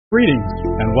Greetings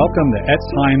and welcome to Etz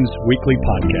Chaim's weekly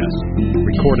podcast,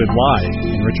 recorded live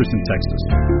in Richardson, Texas.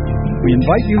 We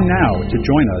invite you now to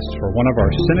join us for one of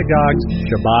our synagogue's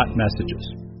Shabbat messages.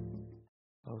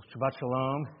 Shabbat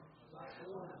Shalom.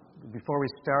 Before we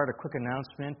start, a quick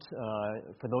announcement.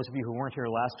 For those of you who weren't here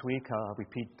last week, I'll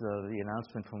repeat the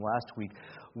announcement from last week.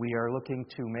 We are looking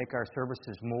to make our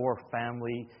services more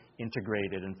family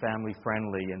integrated and family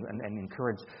friendly and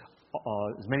encourage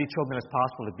as many children as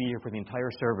possible to be here for the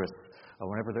entire service,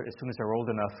 as soon as they're old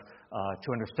enough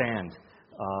to understand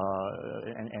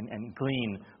and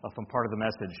glean from part of the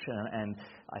message. And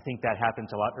I think that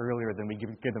happens a lot earlier than we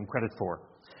give them credit for.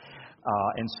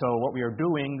 And so what we are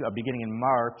doing, beginning in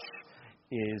March,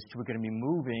 is we're going to be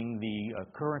moving the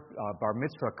current Bar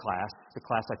Mitzvah class, the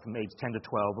class like from age 10 to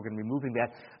 12, we're going to be moving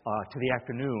that to the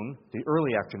afternoon, the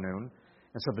early afternoon,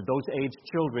 and so that those aged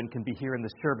children can be here in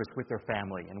the service with their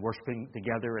family and worshiping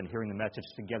together and hearing the message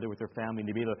together with their family, and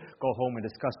to be able to go home and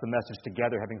discuss the message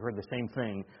together, having heard the same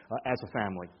thing as a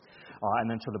family. And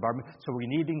then so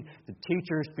we're needing the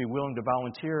teachers to be willing to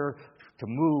volunteer to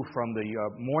move from the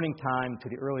morning time to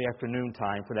the early afternoon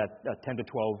time for that 10 to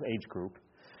 12 age group.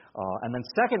 And then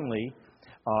secondly,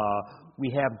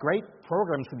 we have great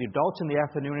programs for the adults in the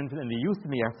afternoon and the youth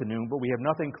in the afternoon, but we have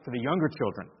nothing for the younger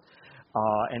children.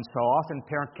 And so often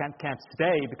parents can't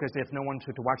stay because they have no one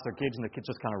to watch their kids, and the kids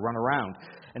just kind of run around.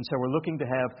 And so we're looking to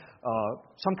have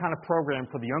some kind of program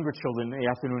for the younger children in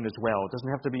the afternoon as well. It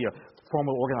doesn't have to be a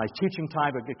formal organized teaching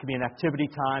time, but it could be an activity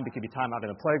time, it could be time out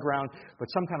in the playground,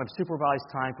 but some kind of supervised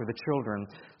time for the children.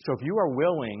 So if you are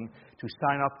willing to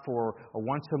sign up for a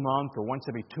once a month or once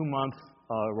every 2 month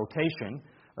rotation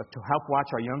to help watch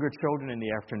our younger children in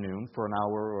the afternoon for an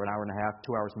hour or an hour and a half,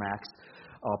 2 hours max,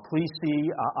 please see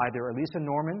either Elisa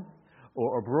Norman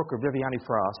or Brooke or Viviani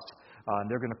Frost.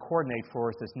 They're going to coordinate for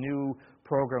us this new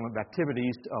program of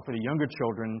activities for the younger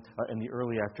children in the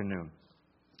early afternoon.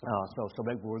 So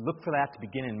we'll look for that to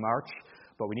begin in March,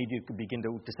 but we need you to begin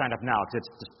to sign up now because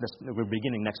we're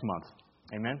beginning next month.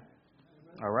 Amen?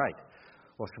 All right.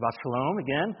 Well, Shabbat Shalom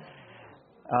again.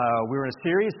 We're in a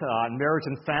series on marriage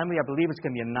and family. I believe it's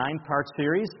going to be a 9-part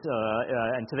series,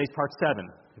 and today's part 7,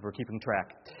 if we're keeping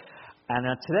track. And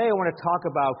today I want to talk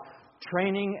about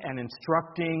training and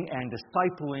instructing and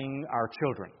discipling our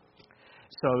children.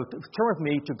 So turn with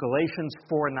me to Galatians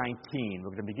 4:19.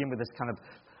 We're going to begin with this kind of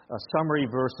summary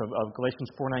verse of Galatians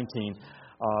 4:19.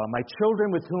 My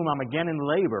children with whom I'm again in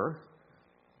labor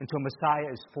until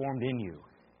Messiah is formed in you.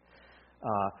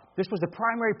 This was the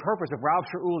primary purpose of Rav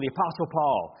Shaul, the Apostle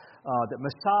Paul, that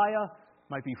Messiah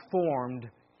might be formed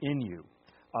in you.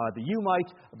 That you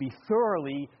might be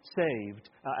thoroughly saved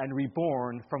and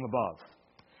reborn from above.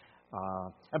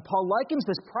 And Paul likens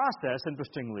this process,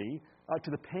 interestingly,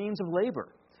 to the pains of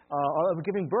labor, of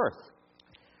giving birth.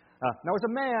 Now, as a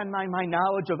man, my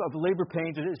knowledge of labor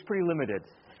pains is pretty limited.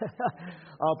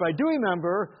 But I do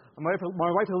remember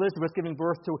my wife Elizabeth giving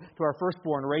birth to our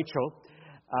firstborn, Rachel.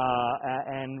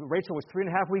 And Rachel was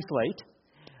 3.5 weeks late.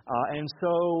 And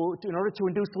so, in order to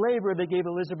induce labor, they gave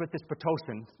Elizabeth this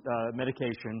Pitocin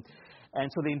medication.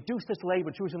 And so they induced this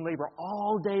labor. She was in labor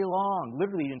all day long,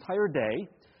 literally the entire day.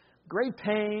 Great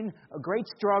pain, a great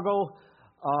struggle,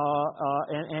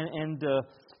 and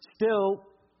still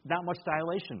not much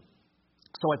dilation.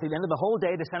 So at the end of the whole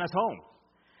day, they sent us home.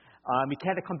 We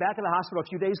had to come back to the hospital a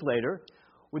few days later,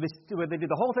 where they did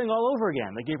the whole thing all over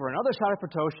again. They gave her another shot of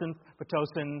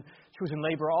Pitocin. She was in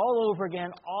labor all over again,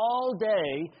 all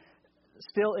day,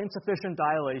 still insufficient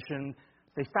dilation.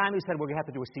 They finally said, well, we have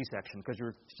to do a C-section because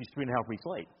she's 3.5 weeks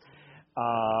late.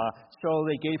 So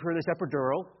they gave her this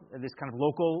epidural, this kind of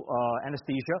local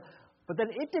anesthesia, but then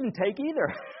it didn't take either.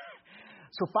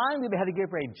 So finally they had to give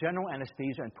her a general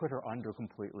anesthesia and put her under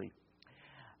completely.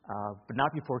 But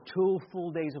not before 2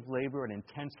 full days of labor and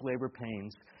intense labor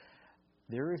pains.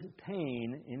 There is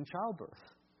pain in childbirth.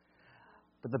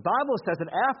 But the Bible says that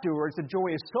afterwards the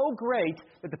joy is so great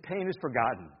that the pain is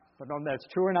forgotten. I don't know if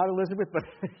that's true or not, Elizabeth, but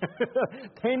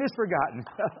pain is forgotten.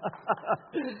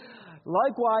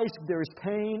 Likewise, there is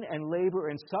pain and labor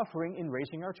and suffering in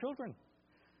raising our children.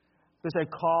 There's a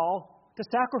call to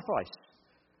sacrifice.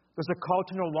 There's a call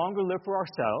to no longer live for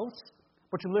ourselves,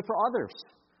 but to live for others.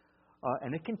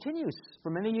 And it continues for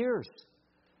many years.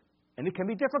 And it can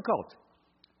be difficult.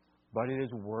 But it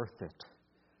is worth it.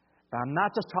 I'm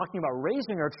not just talking about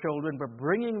raising our children, but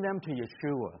bringing them to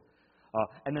Yeshua.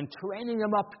 And then training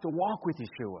them up to walk with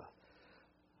Yeshua.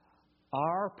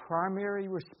 Our primary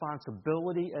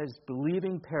responsibility as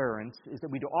believing parents is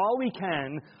that we do all we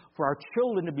can for our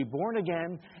children to be born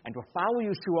again and to follow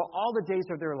Yeshua all the days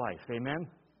of their life. Amen?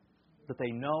 That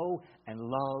they know and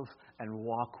love and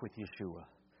walk with Yeshua.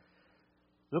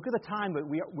 Look at the time that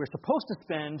we're supposed to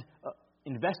spend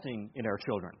investing in our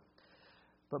children.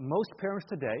 But most parents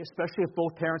today, especially if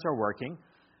both parents are working,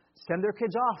 send their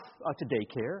kids off to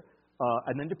daycare,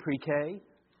 and then to pre-K,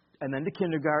 and then to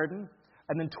kindergarten,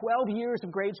 and then 12 years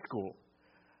of grade school.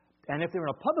 And if they're in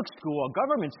a public school, a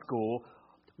government school,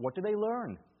 what do they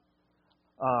learn?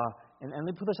 And let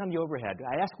me put this on the overhead.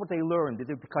 I ask what they learned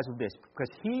because of this. Because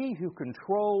he who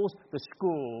controls the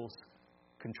schools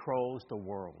controls the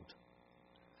world.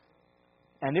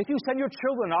 And if you send your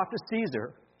children off to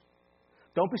Caesar,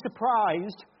 don't be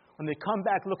surprised when they come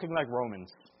back looking like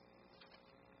Romans.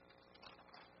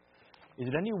 Is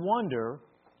it any wonder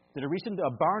that a recent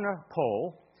Barna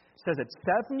poll says that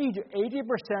 70 to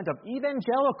 80% of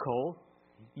evangelical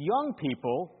young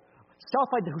people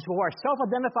who are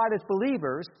self-identified as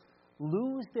believers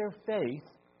lose their faith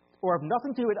or have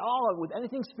nothing to do at all with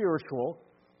anything spiritual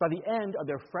by the end of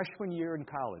their freshman year in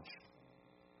college?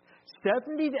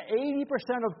 70 to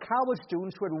 80% of college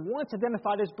students who had once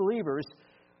identified as believers,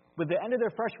 by the end of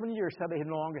their freshman year, said they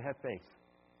no longer have faith.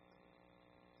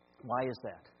 Why is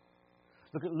that?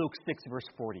 Look at Luke 6, verse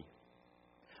 40.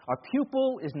 A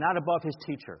pupil is not above his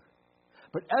teacher,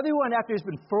 but everyone after he's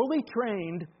been fully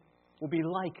trained will be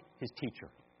like his teacher.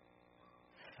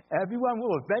 Everyone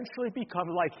will eventually become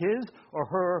like his or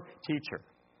her teacher.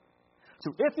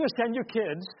 So if you send your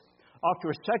kids off to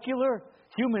a secular,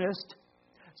 humanist,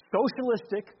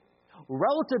 socialistic,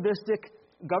 relativistic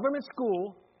government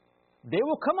school, they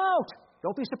will come out,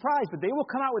 don't be surprised, but they will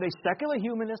come out with a secular,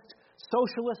 humanist,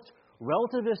 socialist,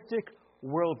 relativistic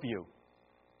worldview.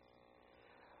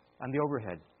 On the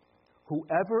overhead,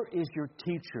 whoever is your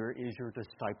teacher is your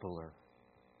discipler.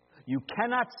 You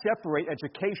cannot separate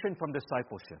education from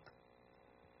discipleship.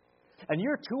 And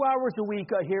your 2 hours a week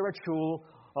here at shul,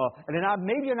 and then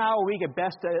maybe an hour a week at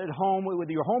best at home with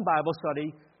your home Bible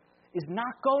study, is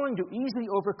not going to easily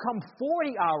overcome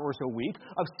 40 hours a week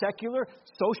of secular,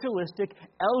 socialistic,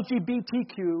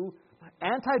 LGBTQ,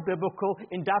 anti-biblical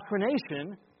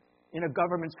indoctrination in a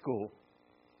government school.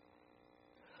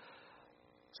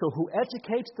 So who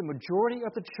educates the majority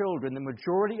of the children the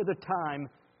majority of the time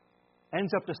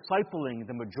ends up discipling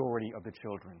the majority of the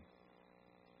children.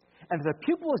 And the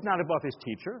pupil is not above his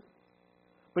teacher,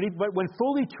 but when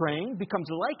fully trained, becomes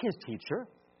like his teacher.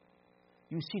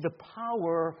 You see the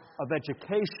power of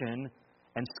education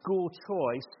and school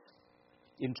choice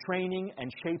in training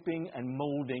and shaping and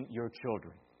molding your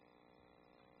children.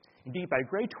 Indeed, by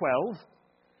grade 12,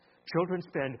 children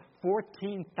spend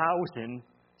 14,000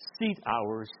 seat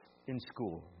hours in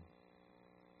school.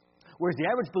 Whereas the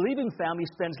average believing family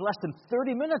spends less than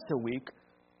 30 minutes a week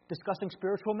discussing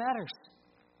spiritual matters.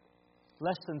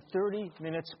 Less than 30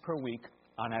 minutes per week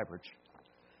on average.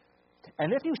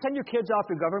 And if you send your kids off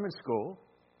to government school,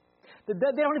 they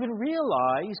don't even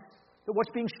realize that what's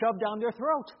being shoved down their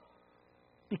throat.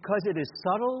 Because it is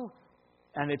subtle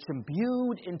and it's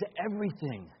imbued into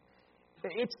everything.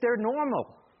 It's their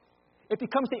normal. It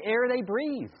becomes the air they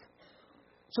breathe.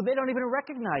 So they don't even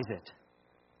recognize it.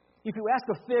 If you ask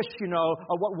a fish,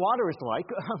 what water is like,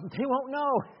 they won't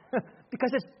know.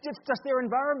 Because it's just their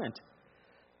environment.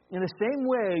 In the same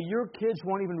way, your kids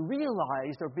won't even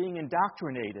realize they're being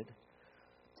indoctrinated.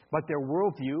 But their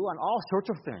worldview on all sorts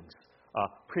of things,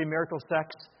 premarital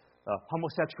sex,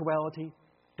 homosexuality,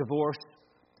 divorce,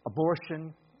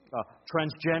 abortion,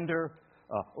 transgender,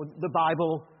 the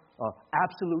Bible,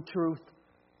 absolute truth,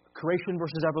 creation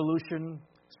versus evolution,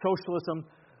 socialism,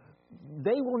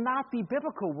 they will not be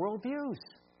biblical worldviews.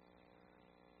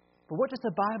 But what does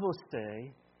the Bible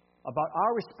say about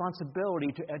our responsibility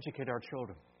to educate our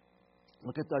children?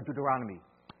 Look at Deuteronomy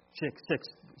 6,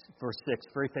 verse 6,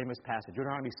 very famous passage.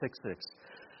 Deuteronomy 6:6.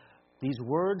 These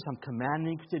words I'm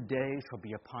commanding you today shall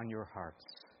be upon your hearts.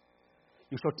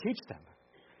 You shall teach them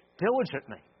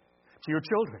diligently to your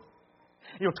children.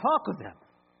 You'll talk with them.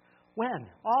 When?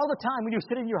 All the time. When you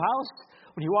sit in your house,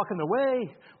 when you walk in the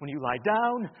way, when you lie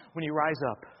down, when you rise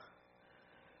up.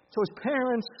 So as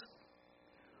parents,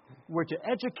 we're to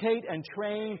educate and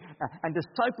train and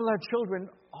disciple our children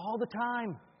all the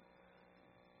time.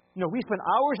 We spend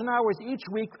hours and hours each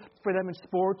week for them in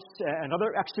sports and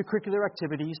other extracurricular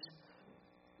activities.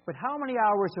 But how many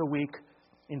hours a week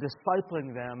in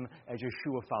discipling them as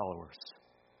Yeshua followers?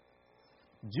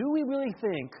 Do we really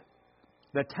think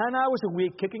that 10 hours a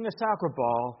week kicking a soccer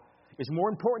ball is more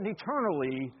important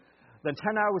eternally than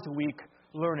 10 hours a week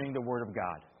learning the Word of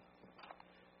God?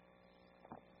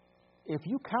 If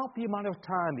you count the amount of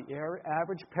time the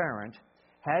average parent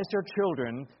has their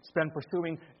children spend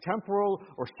pursuing temporal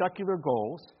or secular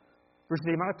goals versus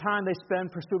the amount of time they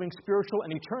spend pursuing spiritual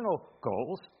and eternal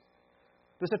goals,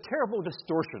 there's a terrible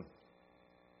distortion.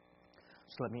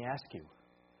 So let me ask you,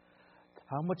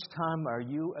 how much time are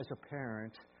you as a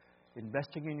parent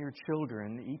investing in your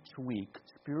children each week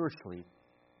spiritually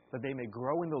that they may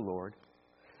grow in the Lord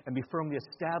and be firmly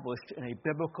established in a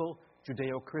biblical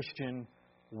Judeo-Christian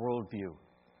worldview?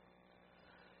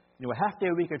 You know, a half day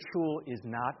a week at shul is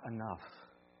not enough.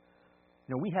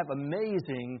 You know, we have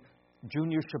amazing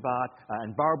Junior Shabbat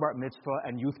and Bar Mitzvah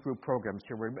and youth group programs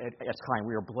here at Chaim.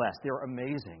 We are blessed. They're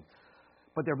amazing.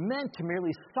 But they're meant to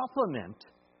merely supplement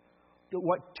to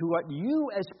what you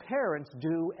as parents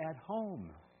do at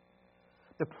home.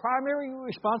 The primary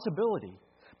responsibility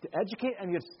to educate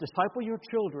and disciple your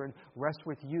children rests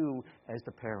with you as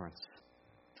the parents,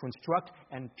 to instruct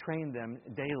and train them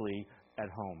daily at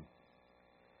home.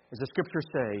 As the Scriptures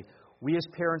say, we as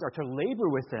parents are to labor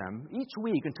with them each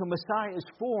week until Messiah is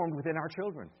formed within our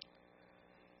children.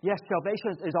 Yes,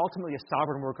 salvation is ultimately a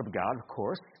sovereign work of God, of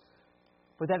course,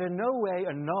 but that in no way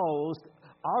annuls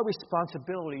our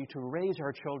responsibility to raise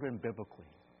our children biblically,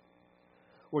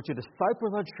 or to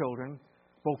disciple our children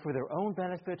both for their own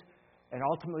benefit and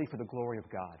ultimately for the glory of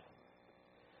God.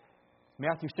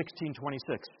 Matthew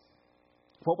 16:26.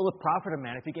 What will it profit a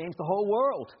man if he gains the whole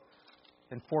world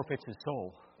and forfeits his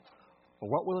soul? Or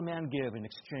what will a man give in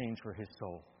exchange for his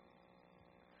soul?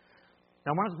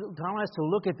 Now, I want us to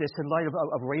look at this in light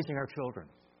of raising our children.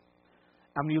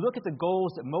 And when you look at the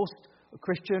goals that most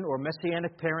Christian or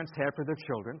Messianic parents have for their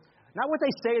children, not what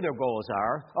they say their goals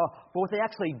are, but what they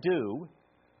actually do,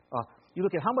 you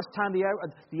look at how much time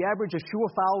the average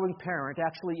Yeshua-following parent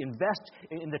actually invests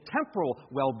in the temporal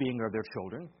well-being of their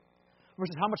children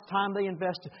versus how much time they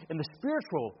invest in the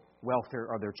spiritual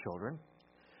welfare of their children.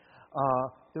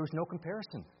 There is no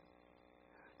comparison.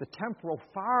 The temporal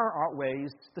far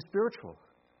outweighs the spiritual.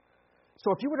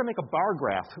 So if you were to make a bar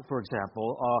graph, for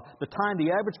example, the time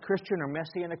the average Christian or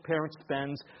Messianic parent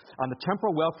spends on the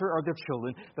temporal welfare of their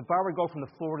children, the bar would go from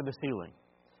the floor to the ceiling.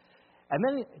 And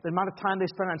then the amount of time they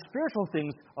spend on spiritual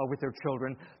things with their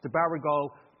children, the bar would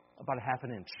go about a half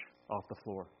an inch off the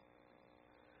floor.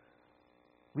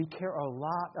 We care a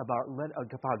lot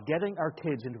about getting our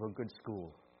kids into a good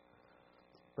school.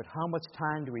 But how much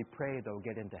time do we pray they'll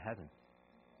get into heaven?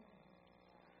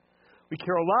 We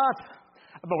care a lot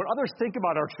about what others think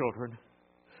about our children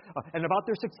and about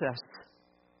their success.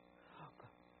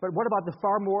 But what about the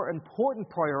far more important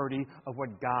priority of what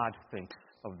God thinks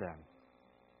of them?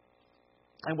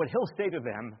 And what He'll say to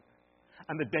them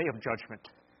on the day of judgment.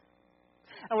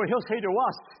 And what He'll say to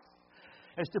us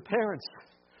as to parents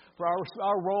for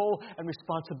our role and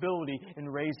responsibility in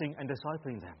raising and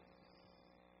discipling them.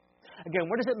 Again,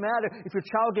 what does it matter if your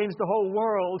child gains the whole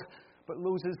world but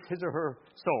loses his or her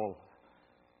soul?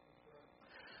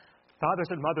 Fathers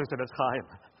and mothers of Chaim,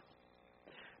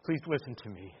 please listen to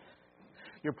me.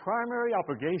 Your primary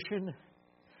obligation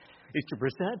is to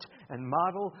present and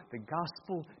model the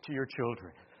gospel to your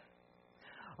children.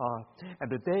 And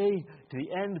to the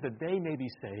end that they may be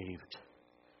saved.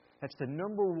 That's the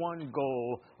number one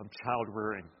goal of child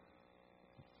rearing.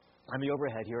 On the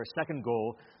overhead here, a second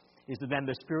goal is then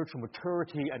the spiritual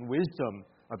maturity and wisdom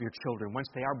of your children once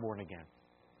they are born again.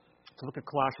 So look at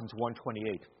Colossians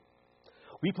 1:28.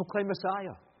 We proclaim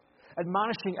Messiah,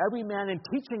 admonishing every man and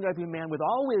teaching every man with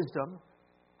all wisdom.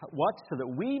 What? So that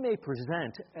we may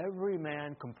present every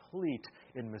man complete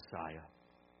in Messiah.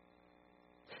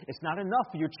 It's not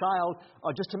enough for your child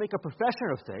just to make a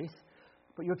profession of faith,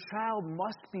 but your child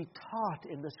must be taught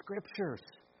in the Scriptures.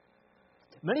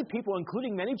 Many people,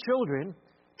 including many children,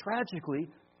 tragically,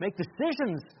 make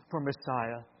decisions for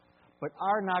Messiah, but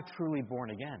are not truly born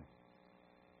again.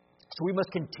 So we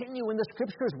must continue in the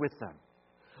Scriptures with them,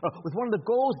 with one of the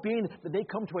goals being that they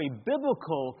come to a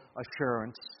biblical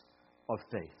assurance of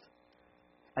faith,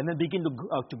 and then begin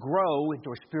to grow into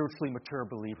a spiritually mature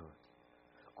believer.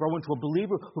 Grow into a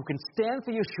believer who can stand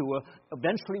for Yeshua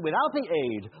eventually without the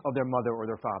aid of their mother or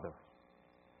their father.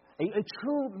 A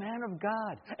true man of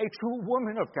God, a true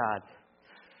woman of God.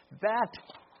 That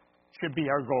should be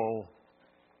our goal.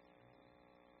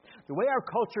 The way our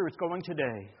culture is going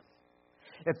today,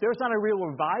 if there's not a real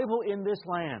revival in this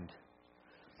land,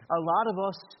 a lot of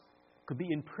us could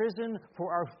be in prison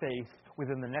for our faith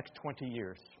within the next 20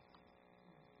 years.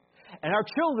 And our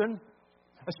children,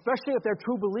 especially if they're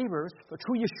true believers, or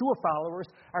true Yeshua followers,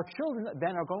 our children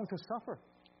then are going to suffer.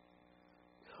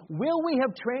 Will we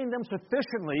have trained them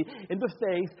sufficiently in the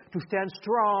faith to stand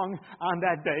strong on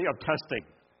that day of testing?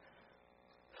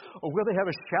 Or will they have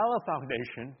a shallow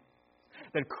foundation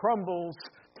that crumbles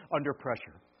under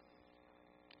pressure?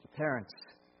 Parents,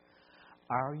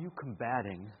 are you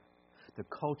combating the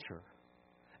culture?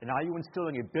 And are you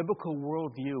instilling a biblical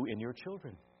worldview in your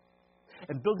children?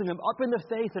 And building them up in the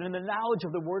faith and in the knowledge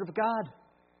of the Word of God?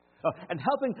 and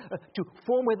helping to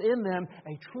form within them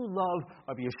a true love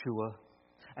of Yeshua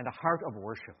and a heart of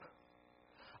worship.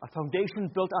 A foundation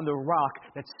built on the rock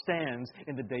that stands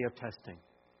in the day of testing.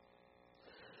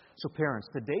 So parents,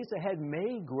 the days ahead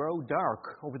may grow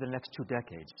dark over the next 2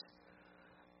 decades.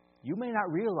 You may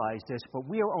not realize this, but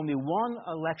we are only one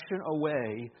election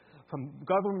away from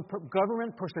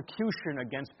government persecution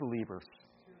against believers.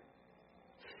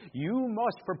 You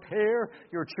must prepare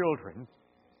your children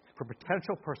for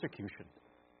potential persecution.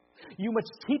 You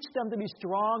must teach them to be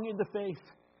strong in the faith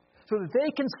so that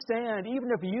they can stand even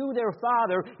if you, their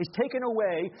father, is taken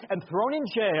away and thrown in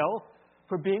jail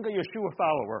for being a Yeshua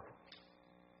follower.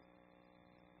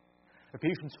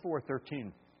 Ephesians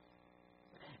 4:13.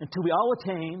 Until we all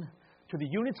attain to the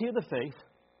unity of the faith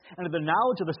and of the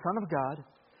knowledge of the Son of God,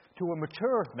 to a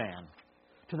mature man,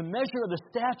 to the measure of the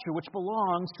stature which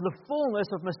belongs to the fullness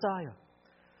of Messiah.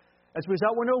 As a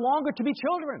result, we're no longer to be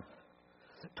children,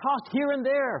 tossed here and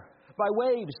there by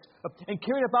waves and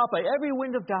carried about by every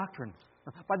wind of doctrine,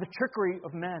 by the trickery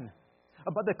of men,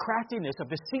 by the craftiness of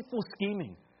deceitful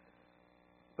scheming.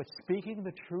 But speaking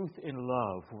the truth in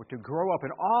love, we're to grow up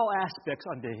in all aspects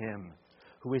unto Him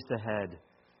who is the head,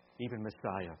 even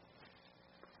Messiah.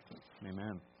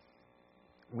 Amen.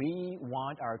 We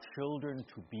want our children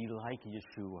to be like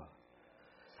Yeshua.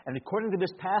 And according to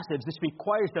this passage, this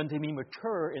requires them to be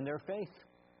mature in their faith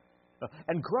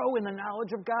and grow in the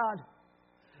knowledge of God.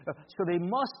 So they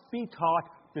must be taught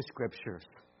the Scriptures,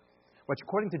 which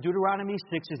according to Deuteronomy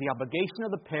 6 is the obligation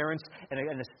of the parents and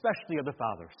especially of the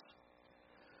fathers.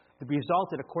 The result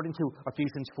that according to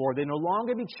Ephesians 4, they no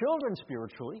longer be children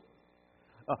spiritually,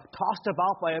 tossed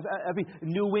about by every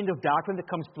new wind of doctrine that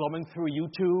comes blowing through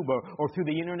YouTube or through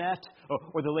the internet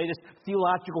or the latest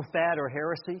theological fad or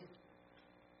heresy.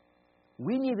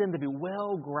 We need them to be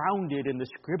well grounded in the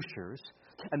Scriptures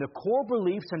and the core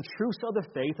beliefs and truths of the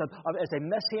faith as a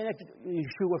Messianic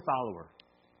Yeshua follower.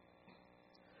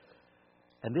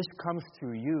 And this comes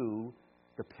through you,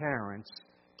 the parents,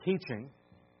 teaching,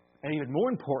 and even more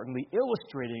importantly,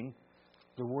 illustrating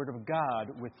the Word of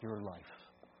God with your life.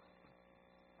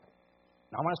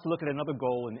 Now, I want us to look at another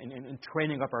goal in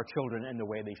training up our children in the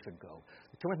way they should go.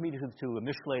 Turn with me to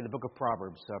Mishlei, the book of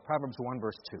Proverbs, Proverbs 1,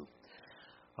 verse 2.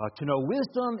 To know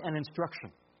wisdom and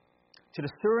instruction, to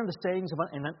discern the sayings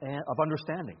of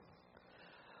understanding.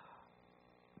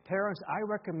 Parents, I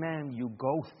recommend you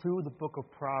go through the book of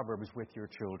Proverbs with your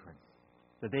children,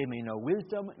 that they may know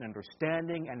wisdom and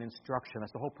understanding and instruction.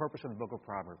 That's the whole purpose of the book of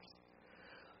Proverbs.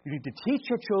 You need to teach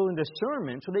your children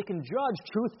discernment so they can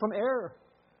judge truth from error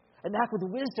and act with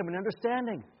wisdom and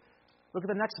understanding. Look at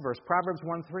the next verse, Proverbs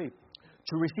 1:3.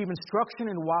 To receive instruction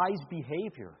in wise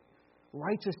behavior,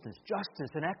 righteousness,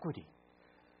 justice, and equity.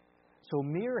 So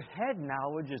mere head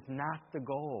knowledge is not the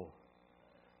goal.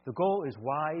 The goal is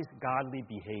wise, godly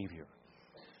behavior.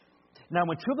 Now,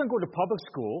 when children go to public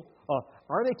school,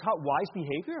 are they taught wise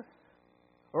behavior?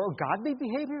 Or godly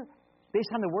behavior based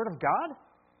on the Word of God?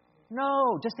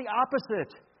 No, just the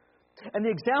opposite. And the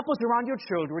examples around your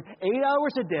children, 8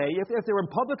 hours a day, if they're in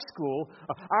public school,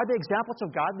 are they examples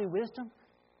of godly wisdom?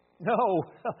 No.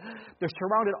 They're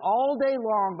surrounded all day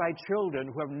long by children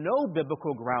who have no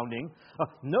biblical grounding,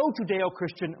 no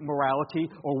Judeo-Christian morality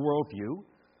or worldview.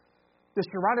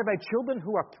 They're surrounded by children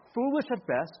who are foolish at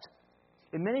best,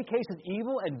 in many cases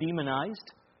evil and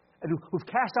demonized, and who've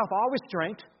cast off all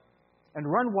restraint and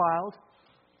run wild,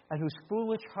 and whose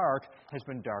foolish heart has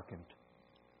been darkened.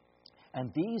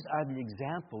 And these are the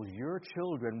examples your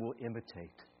children will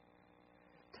imitate.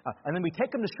 And then we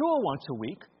take them to shul once a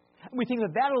week, and we think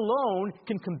that alone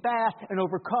can combat and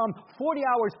overcome 40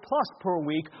 hours plus per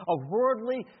week of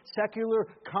worldly, secular,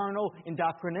 carnal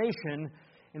indoctrination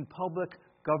in public,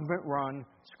 government-run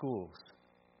schools.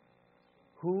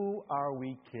 Who are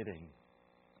we kidding?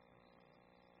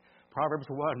 Proverbs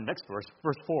 1, next verse,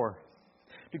 verse 4.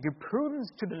 To give prudence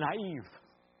to the naive,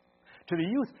 to the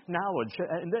youth knowledge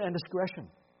and discretion.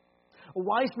 A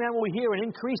wise man will hear and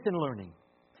increase in learning,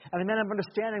 and a man of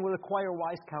understanding will acquire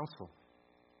wise counsel.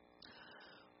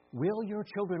 Will your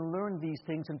children learn these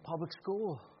things in public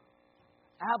school?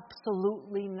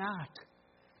 Absolutely not.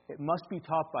 It must be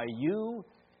taught by you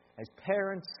as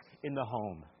parents in the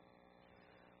home.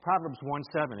 Proverbs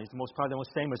 1:7 is probably the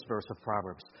most famous verse of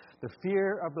Proverbs. The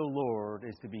fear of the Lord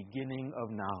is the beginning of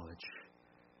knowledge.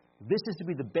 This is to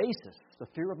be the basis, the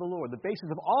fear of the Lord, the basis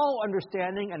of all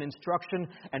understanding and instruction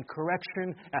and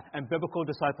correction and biblical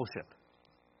discipleship.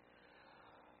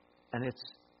 And it's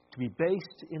to be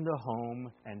based in the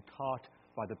home and taught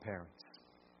by the parents.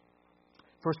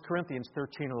 1 Corinthians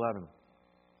 13:11.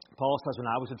 Paul says, when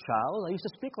I was a child, I used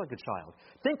to speak like a child,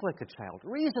 think like a child,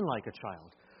 reason like a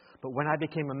child. But when I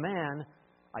became a man,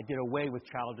 I did away with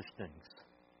childish things.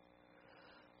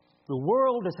 The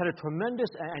world has had a tremendous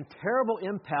and terrible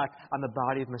impact on the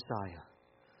body of Messiah.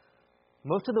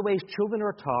 Most of the ways children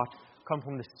are taught come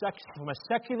from a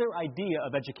secular idea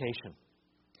of education.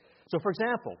 So, for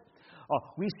example,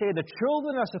 we say that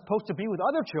children are supposed to be with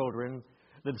other children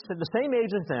the same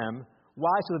age as them.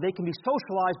 Why? So that they can be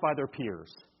socialized by their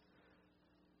peers.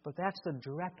 But that's the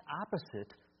direct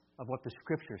opposite of what the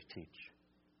Scriptures teach.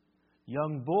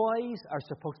 Young boys are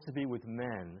supposed to be with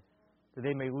men, that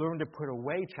they may learn to put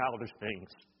away childish things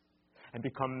and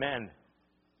become men.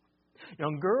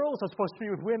 Young girls are supposed to be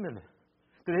with women,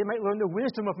 that they might learn the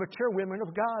wisdom of mature women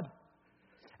of God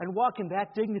and walk in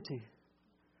that dignity.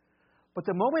 But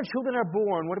the moment children are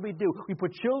born, what do? We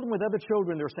put children with other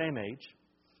children their same age.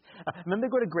 And then they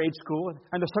go to grade school,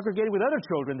 and they're segregated with other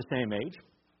children the same age.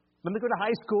 Then they go to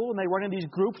high school, and they run in these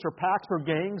groups or packs or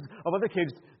gangs of other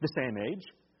kids the same age.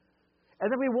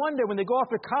 And then we wonder, when they go off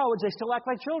to college, they still act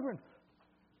like children.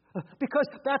 Because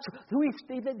that's who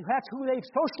they've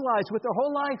socialized with their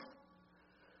whole life.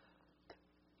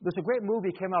 There's a great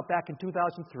movie came out back in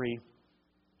 2003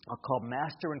 called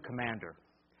Master and Commander,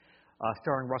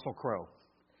 starring Russell Crowe.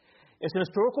 It's an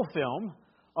historical film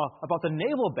about the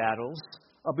naval battles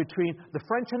between the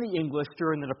French and the English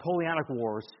during the Napoleonic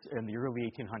Wars in the early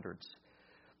 1800s.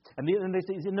 And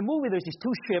in the movie, there's these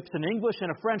two ships, an English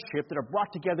and a French ship, that are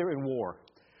brought together in war.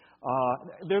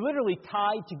 They're literally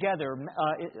tied together,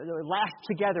 lashed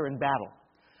together in battle.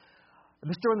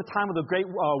 This is during the time of the great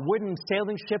wooden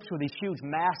sailing ships with these huge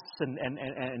masts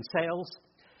and sails.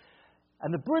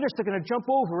 And the British are going to jump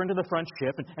over into the French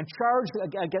ship and charge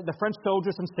the French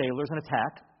soldiers and sailors and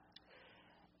attack.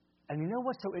 And you know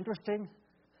what's so interesting?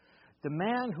 The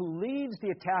man who leads the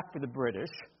attack for the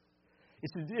British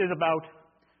is about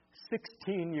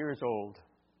 16 years old.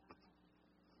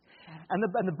 And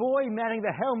the boy manning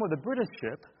the helm of the British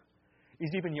ship is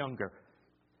even younger.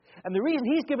 And the reason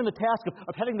he's given the task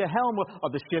of heading the helm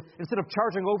of the ship instead of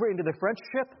charging over into the French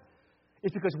ship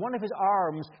is because one of his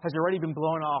arms has already been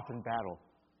blown off in battle.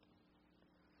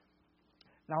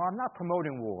 Now, I'm not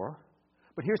promoting war,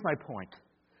 but here's my point.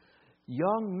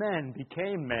 Young men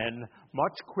became men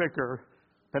much quicker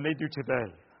than they do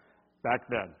today, back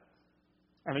then.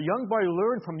 And a young boy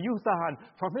learned from youth on,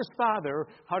 from his father,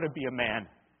 how to be a man.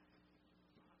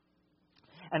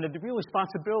 And had the real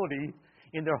responsibility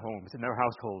in their homes, in their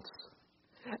households.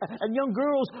 And young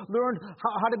girls learned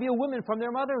how to be a woman from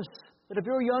their mothers at a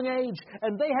very young age.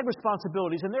 And they had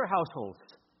responsibilities in their households.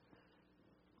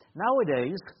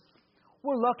 Nowadays,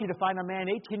 we're lucky to find a man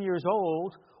 18 years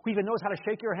old who even knows how to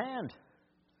shake your hand.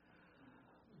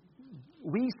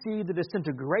 We see the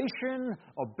disintegration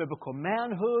of biblical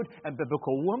manhood and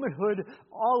biblical womanhood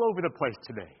all over the place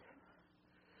today,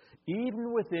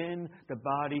 even within the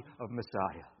body of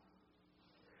Messiah.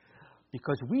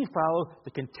 Because we follow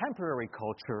the contemporary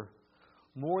culture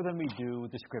more than we do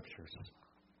the Scriptures.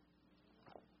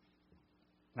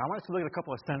 Now, I want us to look at a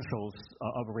couple of essentials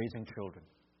of raising children.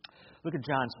 Look at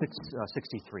John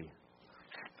 6:63.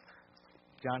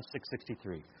 John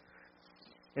 6:63.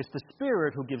 It's the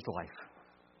Spirit who gives life.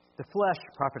 The flesh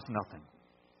profits nothing.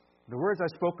 The words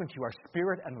I've spoken to you are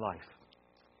spirit and life.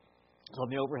 So on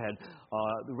the overhead,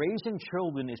 raising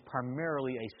children is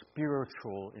primarily a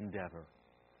spiritual endeavor.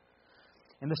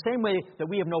 In the same way that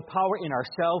we have no power in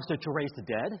ourselves to raise the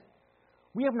dead,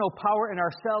 we have no power in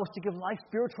ourselves to give life,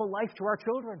 spiritual life to our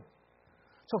children.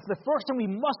 So for the first thing we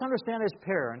must understand as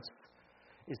parents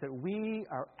is that we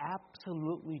are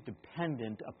absolutely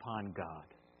dependent upon God.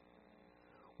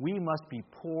 We must be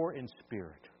poor in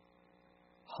spirit,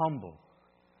 humble,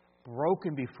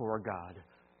 broken before God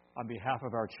on behalf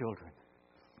of our children.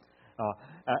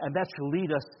 And that should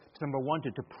lead us, to, number one,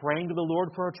 to praying to the Lord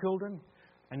for our children,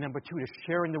 and number two, to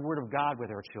sharing the Word of God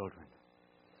with our children.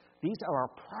 These are our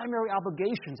primary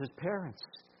obligations as parents,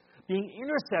 being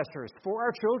intercessors for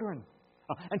our children,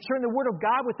 and sharing the Word of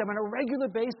God with them on a regular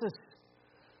basis.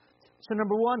 So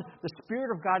number one, the Spirit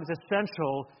of God is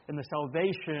essential in the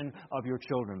salvation of your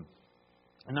children.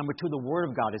 And number two, the Word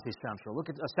of God is essential. Look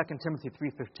at 2 Timothy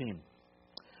 3:15.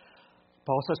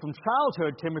 Paul says, from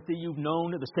childhood, Timothy, you've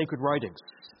known the sacred writings,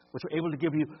 which are able to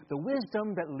give you the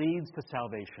wisdom that leads to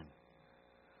salvation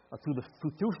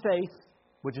through faith,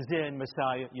 which is in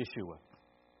Messiah Yeshua.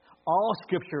 All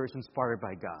Scripture is inspired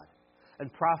by God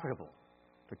and profitable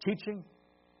for teaching,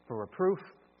 for reproof,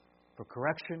 for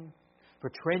correction,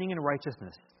 for training in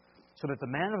righteousness, so that the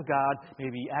man of God may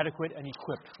be adequate and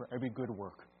equipped for every good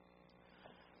work.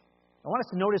 I want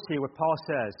us to notice here what Paul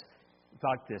says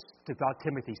about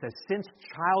Timothy. He says, since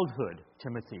childhood,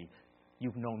 Timothy,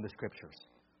 you've known the Scriptures.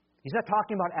 He's not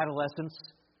talking about adolescence.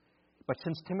 but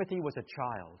since Timothy was a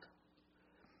child.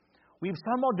 We've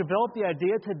somehow developed the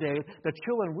idea today that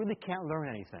children really can't learn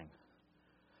anything.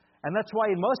 And that's why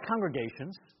in most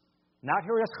congregations, not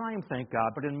here at Chaim, thank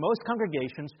God, but in most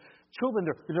congregations, children,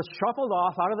 they're just shuffled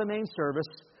off out of the main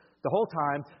service the whole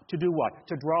time to do what?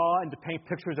 To draw and to paint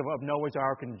pictures of Noah's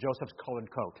Ark and Joseph's colored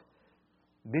coat.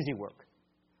 Busy work.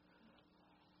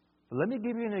 But let me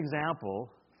give you an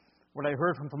example, what I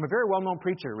heard from a very well-known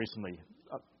preacher recently.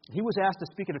 He was asked to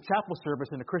speak at a chapel service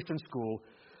in a Christian school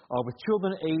with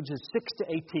children ages 6 to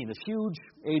 18, this huge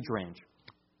age range.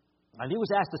 And he was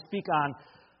asked to speak on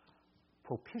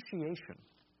propitiation.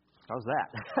 How's that?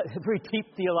 A very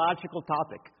deep theological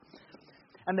topic.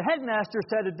 And the headmaster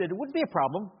said that it wouldn't be a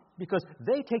problem because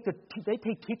they take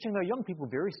teaching their young people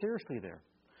very seriously there.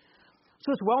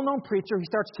 So this well-known preacher, he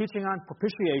starts teaching on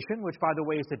propitiation, which, by the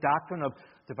way, is the doctrine of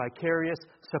the vicarious,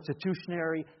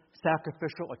 substitutionary,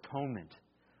 sacrificial atonement,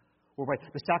 whereby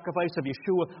the sacrifice of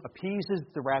Yeshua appeases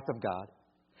the wrath of God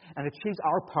and achieves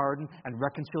our pardon and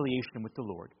reconciliation with the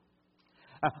Lord.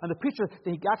 And the preacher,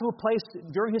 he got to a place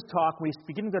during his talk where he's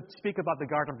beginning to speak about the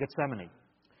Garden of Gethsemane.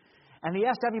 And he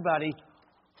asked everybody,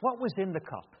 what was in the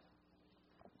cup?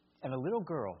 And a little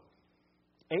girl,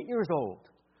 8 years old,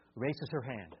 raises her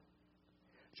hand.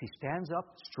 She stands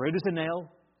up, straight as a nail,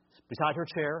 beside her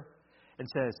chair, and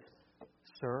says,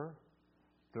 "Sir,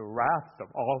 the wrath of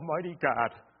Almighty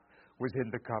God was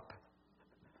in the cup."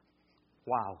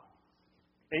 Wow.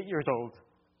 8 years old.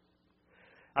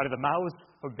 Out of the mouths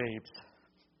of babes.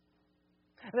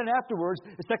 And then afterwards,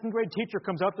 the second grade teacher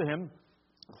comes up to him,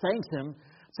 thanks him,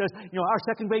 says, our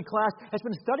second grade class has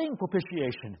been studying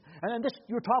propitiation. And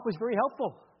your talk was very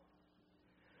helpful.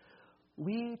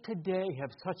 We today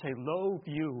have such a low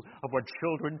view of what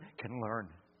children can learn.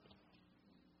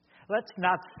 Let's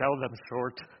not sell them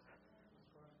short.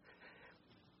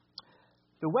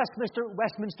 The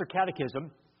Westminster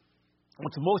Catechism,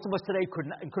 which most of us today,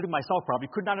 including myself probably,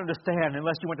 could not understand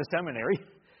unless you went to seminary,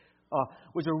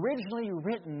 was originally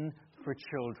written for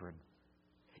children.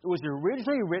 It was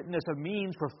originally written as a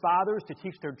means for fathers to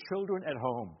teach their children at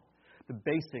home the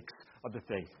basics of the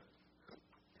faith.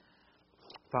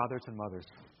 Fathers and mothers,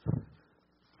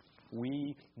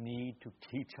 we need to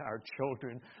teach our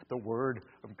children the Word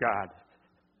of God.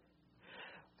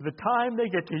 By the time they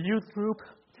get to youth group,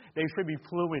 they should be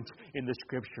fluent in the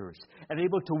Scriptures and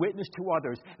able to witness to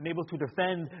others and able to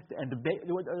defend and debate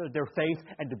their faith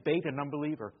and debate an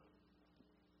unbeliever.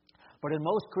 But in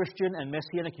most Christian and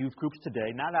Messianic youth groups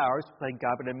today, not ours, thank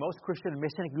God, but in most Christian and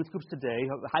Messianic youth groups today,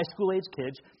 high school age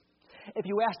kids, if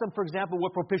you asked them, for example,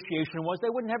 what propitiation was, they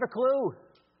wouldn't have a clue.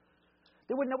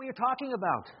 They wouldn't know what you're talking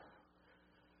about.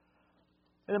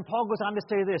 And then Paul goes on to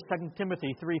say this, 2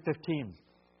 Timothy 3:15.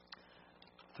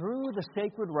 Through the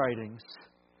sacred writings,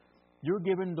 you're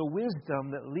given the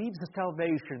wisdom that leads to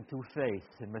salvation through faith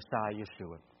in Messiah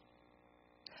Yeshua.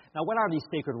 Now, what are these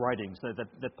sacred writings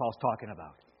that Paul's talking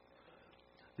about?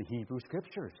 The Hebrew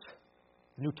Scriptures.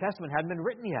 The New Testament hadn't been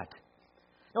written yet.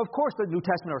 Now, of course, the New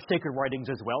Testament are sacred writings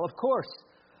as well. Of course,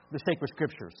 the sacred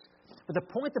Scriptures. But the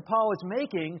point that Paul is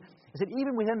making is that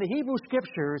even within the Hebrew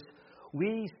Scriptures,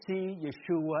 we see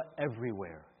Yeshua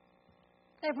everywhere.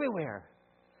 Everywhere.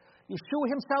 Yeshua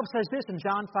himself says this in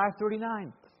John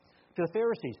 5:39 to the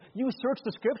Pharisees. You search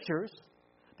the Scriptures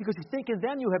because you think in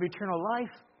them you have eternal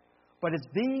life, but it's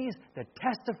these that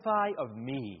testify of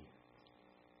me.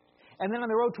 And then on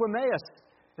the road to Emmaus,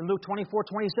 in Luke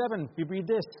 24:27, we read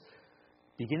this.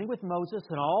 Beginning with Moses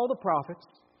and all the prophets,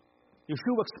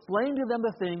 Yeshua explained to them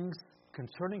the things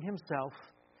concerning himself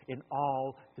in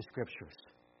all the Scriptures.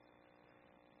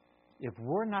 If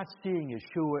we're not seeing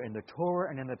Yeshua in the Torah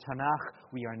and in the Tanakh,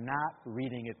 we are not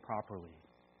reading it properly.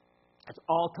 It's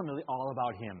ultimately all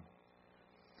about him.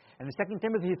 And in 2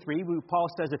 Timothy 3, Paul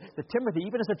says that Timothy,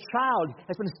 even as a child,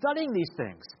 has been studying these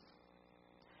things.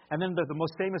 And then the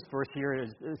most famous verse here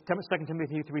is 2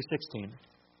 Timothy 3:16.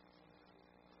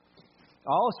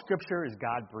 All Scripture is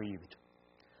God-breathed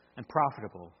and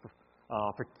profitable,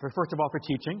 first of all, for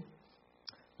teaching.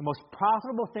 The most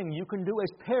profitable thing you can do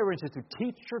as parents is to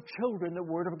teach your children the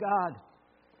Word of God.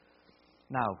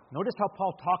 Now, notice how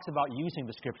Paul talks about using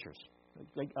the Scriptures.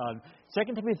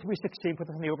 2 Timothy 3:16, put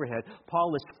this on the overhead.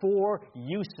 Paul lists 4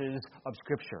 uses of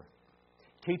Scripture.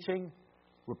 Teaching,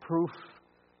 reproof,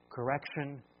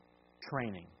 correction,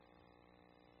 training.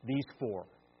 These 4.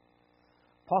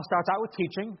 Paul starts out with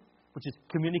teaching, which is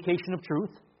communication of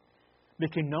truth,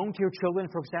 making known to your children,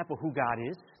 for example, who God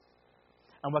is,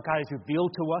 and what God has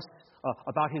revealed to us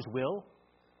about His will,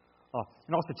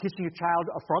 and also teaching your child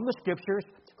from the Scriptures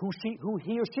who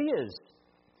he or she is,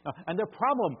 and their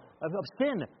problem of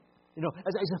sin,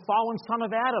 as a fallen son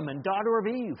of Adam and daughter of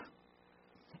Eve,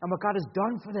 and what God has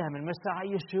done for them in Messiah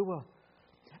Yeshua,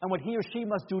 and what he or she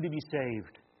must do to be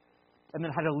saved, and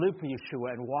then how to live for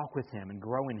Yeshua and walk with him and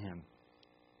grow in him.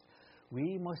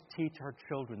 We must teach our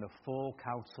children the full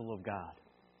counsel of God.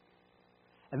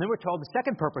 And then we're told the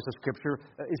second purpose of Scripture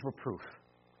is reproof.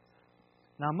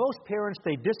 Now, most parents,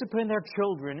 they discipline their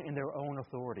children in their own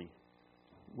authority,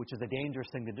 which is a dangerous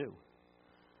thing to do.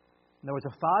 Now, as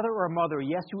a father or a mother,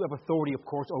 yes, you have authority, of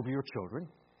course, over your children.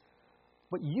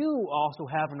 But you also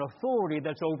have an authority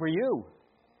that's over you,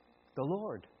 the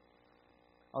Lord.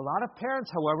 A lot of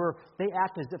parents, however, they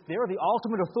act as if they're the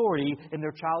ultimate authority in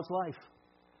their child's life.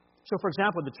 So, for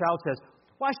example, the child says,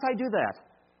 "Why should I do that?"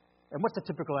 And what's the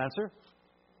typical answer?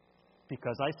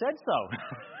 "Because I said so."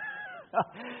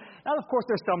 Now, of course,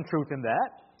 there's some truth in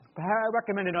that, but I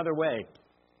recommend another way.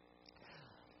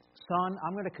 Son,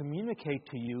 I'm going to communicate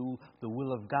to you the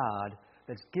will of God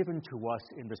that's given to us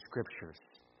in the Scriptures,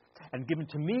 and given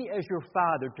to me as your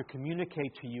father to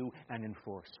communicate to you and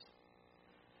enforce.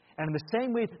 And in the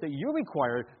same way that you're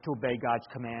required to obey God's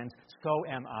commands, so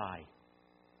am I.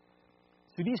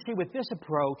 So do you see, with this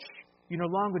approach, you're no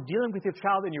longer dealing with your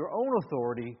child in your own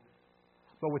authority,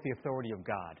 but with the authority of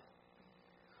God.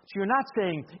 So you're not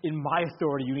saying, in my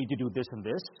authority, you need to do this and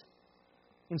this.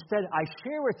 Instead, I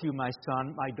share with you, my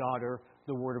son, my daughter,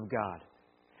 the Word of God.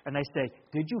 And I say,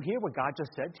 did you hear what God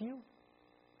just said to you?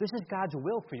 This is God's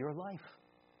will for your life.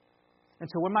 And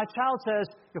so when my child says,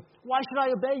 "Why should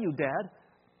I obey you, Dad?"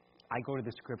 I go to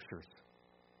the Scriptures.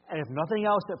 And if nothing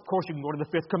else, of course, you can go to the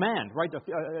fifth command, right?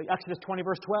 Exodus 20,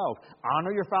 verse 12.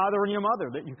 Honor your father and your mother,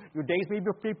 that your days may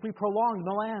be prolonged in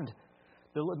the land.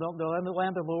 The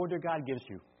land the Lord your God gives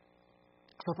you.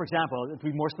 So, for example, to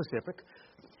be more specific,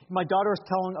 my daughter is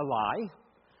telling a lie.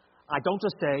 I don't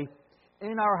just say,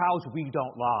 "In our house, we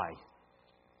don't lie."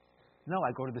 No,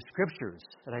 I go to the Scriptures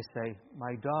and I say,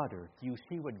 "My daughter, do you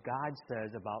see what God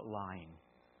says about lying?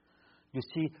 You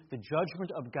see the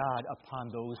judgment of God upon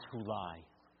those who lie.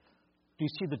 Do you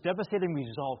see the devastating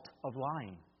result of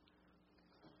lying?"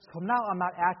 So now I'm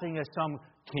not acting as some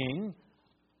king,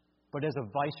 but as a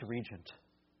vice-regent.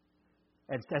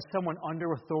 As someone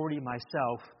under authority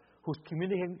myself, who's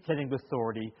communicating the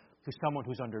authority to someone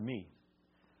who's under me.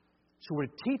 So we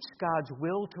teach God's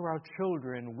will to our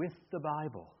children with the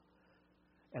Bible.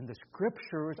 And the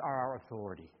Scriptures are our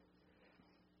authority.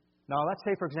 Now, let's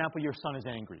say, for example, your son is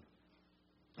angry.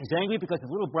 He's angry because his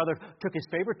little brother took his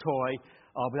favorite toy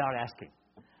without asking.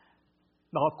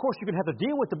 Now, of course, you can have to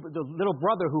deal with the little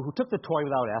brother who took the toy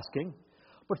without asking.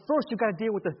 But first, you've got to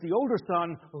deal with the older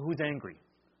son who's angry.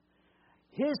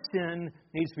 His sin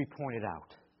needs to be pointed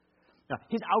out. Now,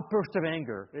 his outburst of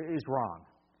anger is wrong.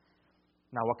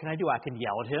 Now, what can I do? I can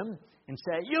yell at him and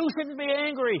say, "You shouldn't be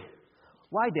angry."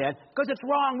 Why, Dad? Because it's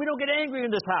wrong. We don't get angry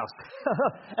in this house.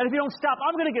 And if you don't stop,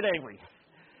 I'm going to get angry.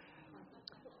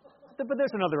 But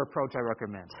there's another approach I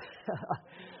recommend.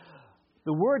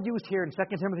 The word used here in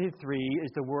 2 Timothy 3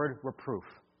 is the word reproof.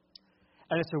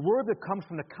 And it's a word that comes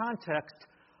from the context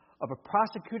of a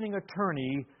prosecuting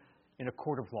attorney in a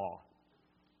court of law.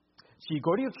 So you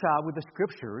go to your child with the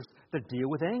Scriptures that deal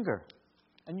with anger.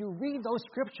 And you read those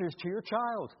Scriptures to your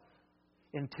child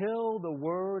until the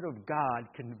Word of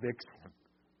God convicts him.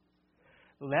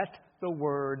 Let the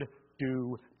Word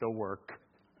do the work.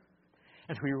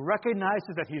 And so he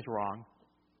recognizes that he's wrong,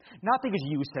 not because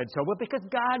you said so, but because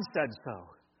God said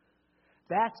so.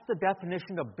 That's the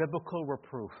definition of biblical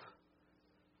reproof.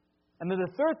 And then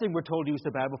the third thing we're told to use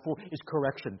the Bible for is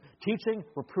correction. Teaching,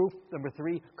 reproof. Number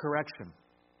 3, correction.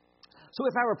 So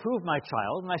if I reprove my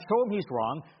child and I show him he's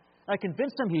wrong, and I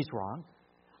convince him he's wrong,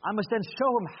 I must then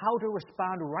show him how to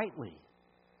respond rightly.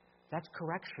 That's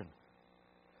correction.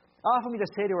 Often we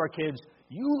just say to our kids,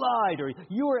 "You lied," or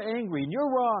 "You were angry," and "You're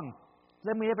wrong."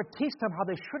 Then we never teach them how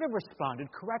they should have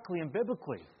responded correctly and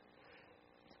biblically.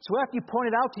 So after you point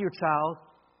it out to your child,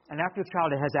 and after your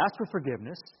child has asked for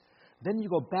forgiveness, then you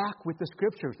go back with the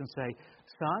Scriptures and say,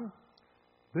 "Son,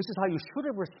 this is how you should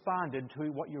have responded to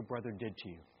what your brother did to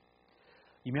you."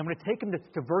 You may want to take him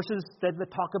to verses that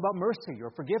talk about mercy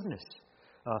or forgiveness,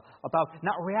 about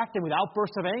not reacting with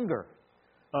outbursts of anger,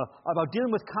 about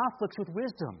dealing with conflicts with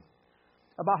wisdom,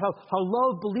 about how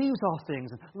love believes all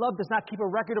things, and love does not keep a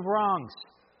record of wrongs,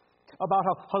 about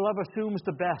how love assumes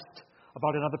the best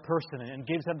about another person and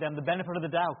gives them the benefit of the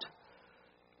doubt.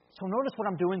 So notice what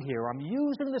I'm doing here. I'm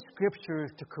using the Scriptures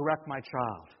to correct my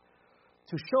child,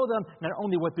 to show them not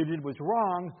only what they did was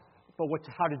wrong, but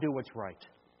how to do what's right.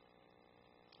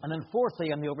 And then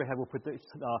fourthly, on the overhead, we'll put the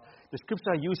Scriptures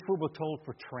are useful, we're told,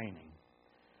 for training.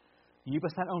 You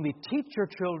must not only teach your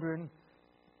children,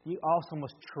 you also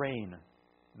must train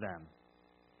them,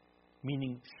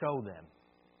 meaning show them.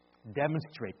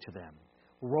 demonstrate to them,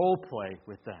 role play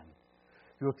with them.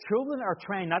 Your children are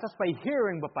trained not just by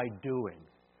hearing, but by doing.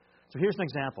 So here's an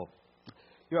example.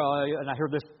 And I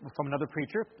heard this from another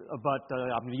preacher, but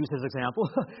I'm going to use his example.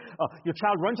 Your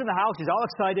child runs in the house, he's all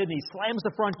excited, and he slams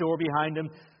the front door behind him.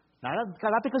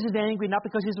 Not because he's angry, not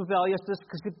because he's rebellious, just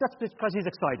because he's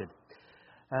excited.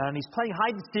 And he's playing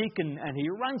hide and seek, and he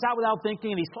runs out without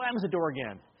thinking, and he slams the door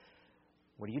again.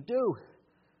 What do?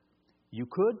 You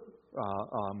could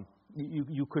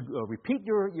repeat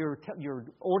your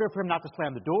order for him not to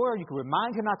slam the door. You could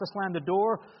remind him not to slam the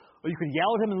door, or you could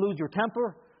yell at him and lose your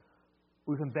temper.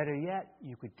 Or even better yet,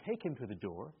 you could take him to the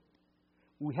door.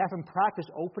 We have him practice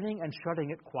opening and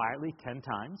shutting it quietly 10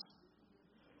 times.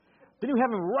 Then you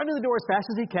have him run to the door as fast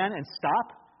as he can and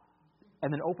stop,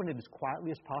 and then open it as quietly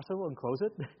as possible and close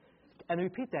it, and then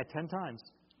repeat that 10 times.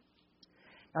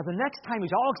 Now, the next time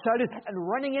he's all excited and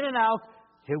running in and out,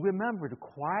 he'll remember to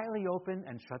quietly open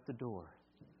and shut the door.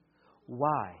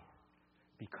 Why?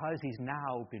 Because he's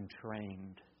now been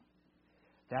trained.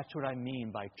 That's what I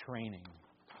mean by training.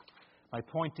 My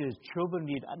point is, children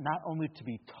need not only to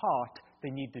be taught, they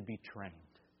need to be trained.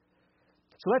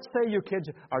 So let's say your kids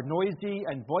are noisy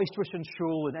and boisterous in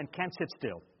school and can't sit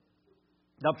still.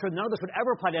 Now, I'm sure none of this would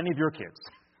ever apply to any of your kids.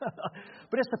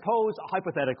 But just suppose,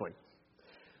 hypothetically,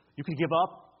 you could give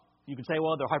up. You could say,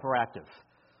 well, they're hyperactive.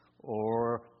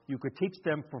 Or you could teach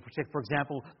them, for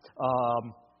example,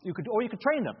 you could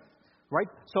train them, right?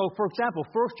 So, for example,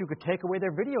 first you could take away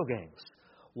their video games.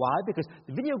 Why? Because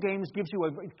the video games gives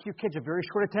your kids a very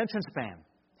short attention span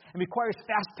and requires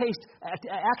fast-paced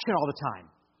action all the time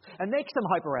and makes them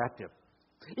hyperactive.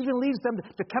 Even leads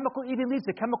the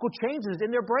chemical changes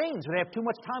in their brains when they have too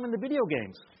much time in the video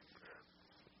games.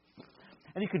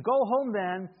 And you could go home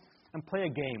then and play a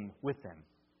game with them.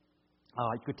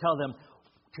 You could tell them,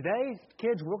 today,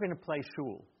 kids, we're going to play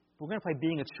shul. We're going to play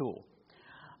being at shul.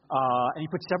 And you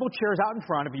put several chairs out in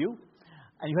front of you,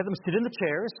 and you have them sit in the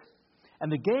chairs.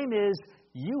 And the game is,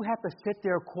 you have to sit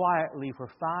there quietly for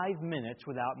 5 minutes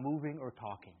without moving or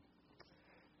talking.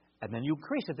 And then you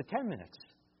increase it to 10 minutes.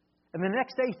 And the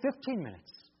next day, 15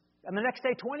 minutes. And the next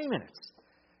day, 20 minutes.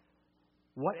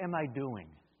 What am I doing?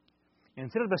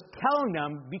 Instead of just telling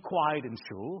them, be quiet in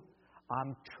shul,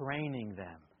 I'm training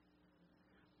them.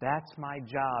 That's my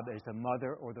job as the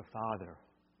mother or the father.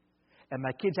 And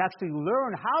my kids actually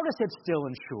learn how to sit still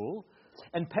in shul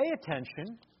and pay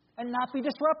attention and not be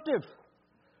disruptive.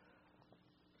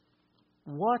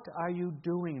 What are you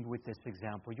doing with this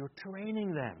example? You're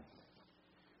training them.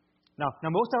 Now,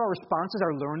 most of our responses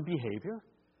are learned behavior.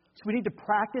 So we need to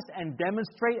practice and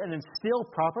demonstrate and instill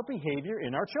proper behavior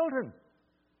in our children.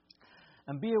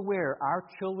 And be aware, our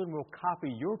children will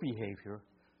copy your behavior,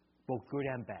 both good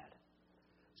and bad.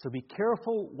 So be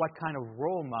careful what kind of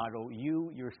role model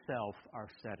you yourself are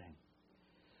setting.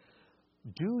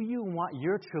 Do you want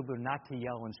your children not to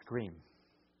yell and scream?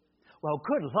 Well,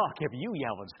 good luck if you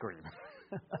yell and scream.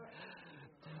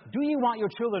 Do you want your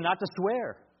children not to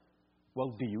swear?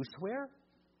 Well, do you swear?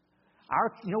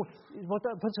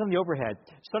 Put on the overhead.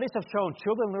 Studies have shown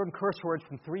children learn curse words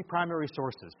from 3 primary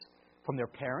sources. From their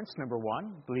parents, number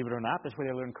 1, believe it or not, that's where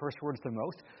they learn curse words the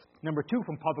most. Number 2,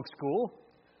 from public school.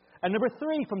 And number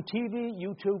 3, from TV,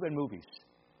 YouTube, and movies.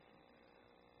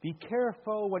 Be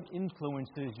careful what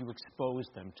influences you expose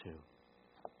them to.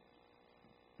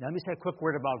 Now, let me say a quick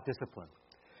word about discipline.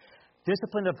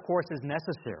 Discipline, of course, is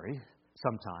necessary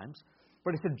sometimes,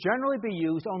 but it should generally be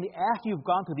used only after you've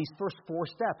gone through these first 4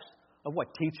 steps of what?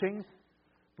 Teaching,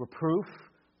 reproof,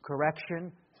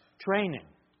 correction, training.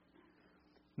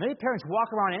 Many parents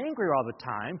walk around angry all the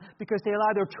time because they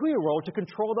allow their 2-year-old to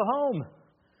control the home.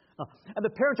 And the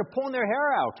parents are pulling their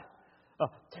hair out.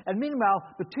 And meanwhile,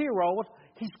 the 2-year-old,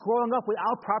 he's growing up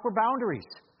without proper boundaries.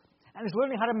 And he's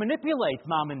learning how to manipulate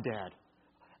mom and dad.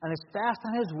 And is fast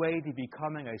on his way to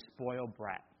becoming a spoiled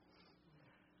brat.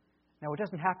 Now, it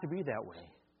doesn't have to be that way.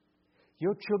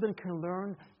 Your children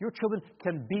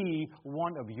can be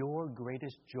one of your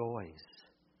greatest joys.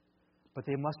 But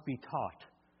they must be taught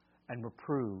and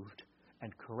reproved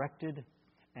and corrected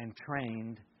and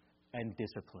trained and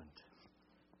disciplined.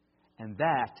 And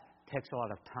that takes a lot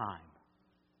of time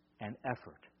and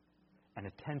effort and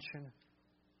attention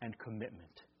and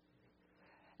commitment.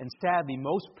 And sadly,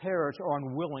 most parents are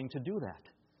unwilling to do that,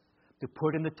 to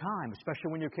put in the time,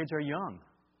 especially when your kids are young.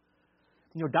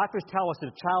 Doctors tell us that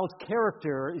a child's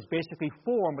character is basically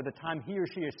formed by the time he or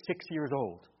she is 6 years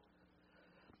old.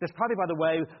 That's probably, by the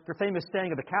way, the famous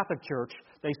saying of the Catholic Church.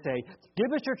 They say,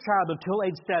 give us your child until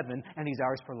age 7, and he's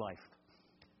ours for life.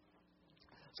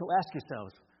 So ask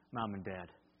yourselves, Mom and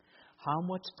Dad, how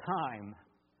much time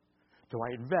do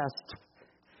I invest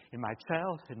in my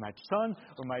child, in my son,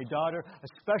 or my daughter,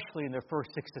 especially in their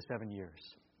first 6 to 7 years?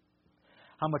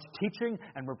 How much teaching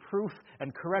and reproof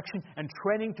and correction and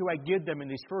training do I give them in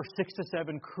these first 6 to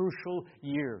 7 crucial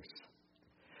years?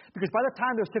 Because by the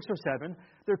time they're 6 or 7,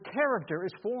 their character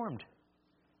is formed.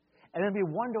 And then we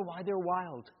wonder why they're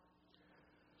wild.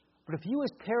 But if you as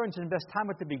parents invest time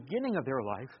at the beginning of their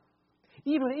life,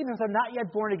 even if they're not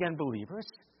yet born-again believers,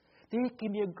 they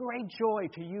can be a great joy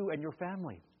to you and your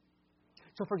family.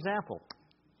 So, for example,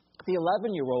 the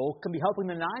 11-year-old can be helping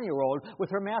the 9-year-old with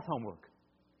her math homework.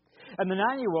 And the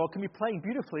 9-year-old can be playing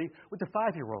beautifully with the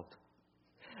 5-year-old.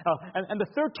 And the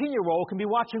 13-year-old can be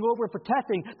watching over and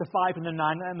protecting the 5 and the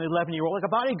 9 and the 11-year-old like a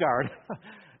bodyguard.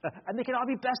 And they can all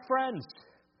be best friends.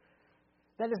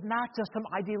 That is not just some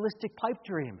idealistic pipe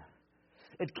dream.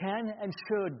 It can and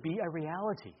should be a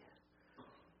reality.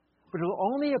 But it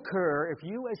will only occur if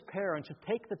you as parents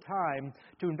take the time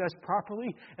to invest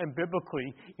properly and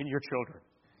biblically in your children.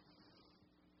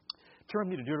 Turn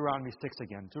me to Deuteronomy 6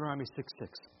 again. Deuteronomy 6:6.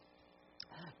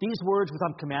 These words which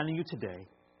I'm commanding you today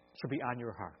shall be on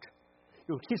your heart.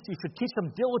 You should teach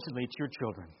them diligently to your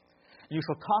children. And you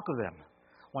shall talk of them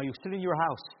while you sit in your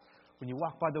house, when you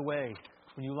walk by the way,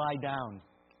 when you lie down,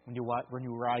 when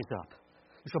you rise up.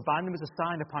 You shall bind them as a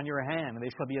sign upon your hand, and they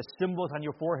shall be as symbols on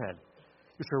your forehead.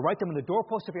 You shall write them on the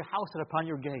doorposts of your house and upon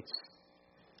your gates.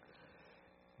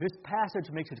 This passage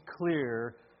makes it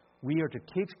clear we are to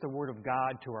teach the Word of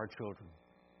God to our children.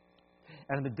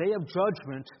 And in the day of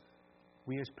judgment,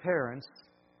 we as parents,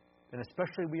 and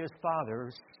especially we as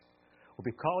fathers, will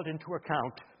be called into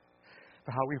account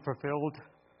for how we fulfilled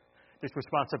this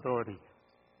responsibility.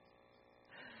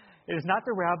 It is not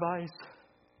the rabbis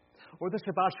or the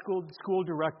Shabbat school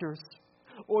directors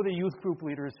or the youth group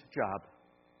leaders' job.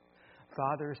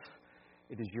 Fathers,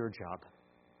 it is your job.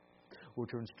 We're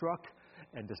to instruct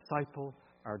and disciple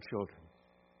our children.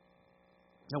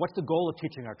 Now, what's the goal of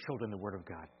teaching our children the Word of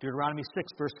God? Deuteronomy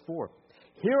 6, verse 4.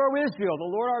 Hear, O Israel, the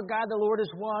Lord our God, the Lord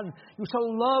is one. You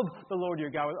shall love the Lord your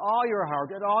God with all your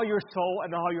heart and all your soul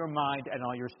and all your mind and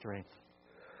all your strength.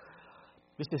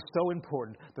 This is so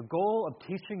important. The goal of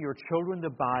teaching your children the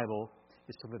Bible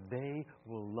is so that they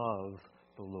will love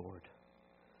the Lord.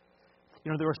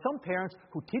 You know, there are some parents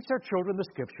who teach their children the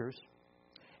Scriptures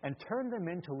and turn them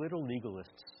into little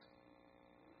legalists.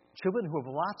 Children who have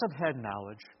lots of head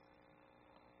knowledge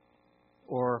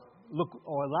or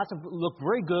look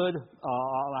very good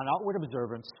on outward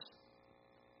observance,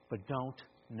 but don't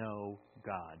know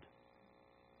God.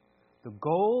 The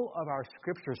goal of our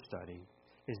Scripture study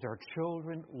is that our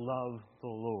children love the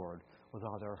Lord with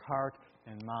all their heart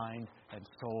and mind and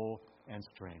soul and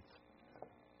strength.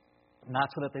 Not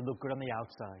so that they look good on the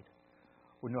outside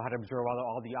or know how to observe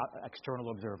all the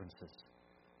external observances,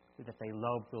 but that they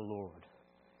love the Lord.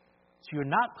 So you're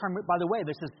not, by the way,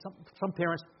 this is some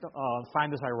parents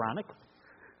find this ironic,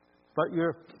 but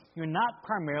you're not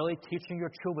primarily teaching your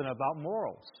children about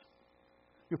morals.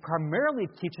 You're primarily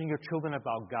teaching your children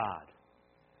about God.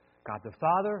 God the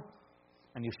Father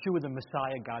and Yeshua the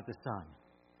Messiah, God the Son.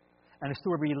 And it's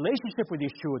through a relationship with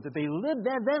Yeshua that they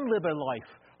then live a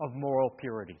life of moral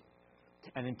purity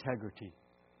and integrity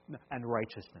and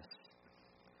righteousness.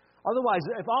 Otherwise,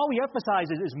 if all we emphasize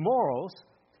is morals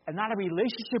and not a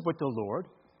relationship with the Lord,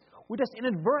 we're just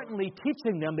inadvertently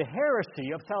teaching them the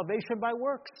heresy of salvation by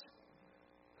works.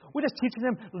 We're just teaching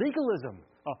them legalism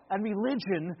and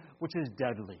religion, which is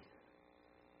deadly.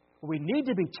 What we need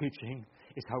to be teaching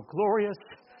is how glorious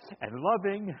and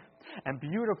loving and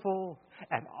beautiful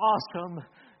and awesome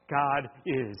God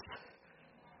is.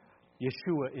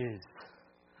 Yeshua is.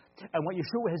 And what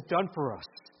Yeshua has done for us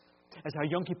as our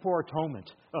Yom Kippur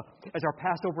atonement, as our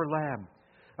Passover lamb,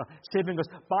 saving us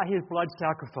by His blood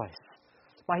sacrifice,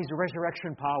 by His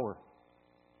resurrection power.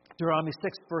 Deuteronomy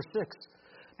 6, verse 6.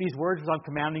 These words I'm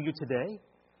commanding you today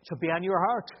shall be on your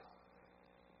heart.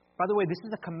 By the way, this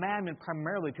is a commandment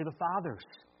primarily to the fathers.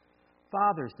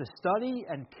 Fathers, the study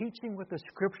and teaching with the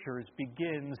Scriptures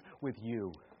begins with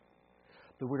you.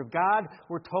 The Word of God,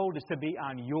 we're told, is to be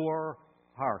on your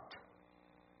heart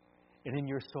and in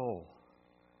your soul.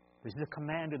 This is a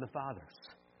command to the fathers.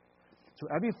 So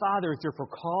every father is therefore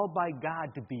called by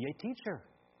God to be a teacher,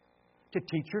 to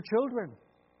teach your children.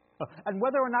 And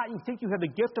whether or not you think you have the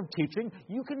gift of teaching,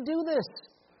 you can do this.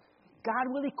 God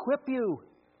will equip you.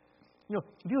 You know,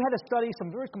 if you had to study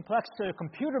some very complex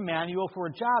computer manual for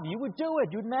a job, you would do it.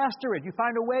 You'd master it. You'd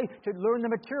find a way to learn the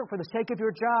material for the sake of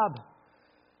your job.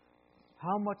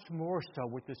 How much more so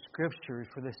with the Scriptures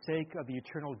for the sake of the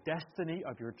eternal destiny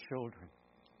of your children?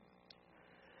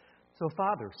 So,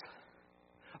 fathers,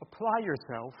 apply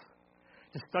yourself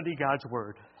to study God's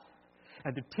Word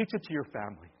and to teach it to your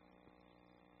family.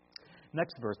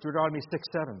 Next verse, Deuteronomy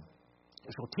 6:7.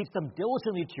 You shall teach them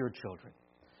diligently to your children.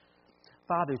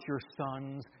 Fathers, your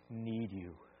sons need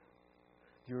you.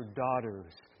 Your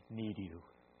daughters need you.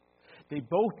 They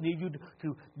both need you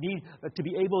to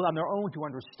be able on their own to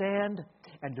understand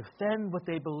and defend what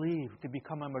they believe, to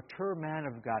become a mature man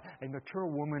of God, a mature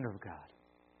woman of God.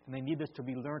 And they need this to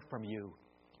be learned from you.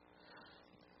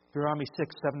 Deuteronomy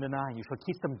 6:7-9. You shall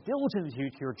teach them diligently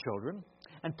to your children,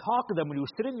 and talk to them when you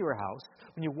sit in your house,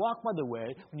 when you walk by the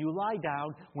way, when you lie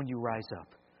down, when you rise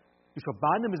up. You shall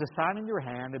bind them as a sign in your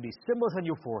hand, and be symbols on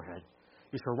your forehead.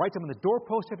 You shall write them on the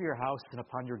doorposts of your house and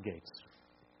upon your gates.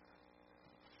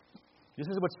 This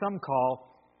is what some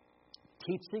call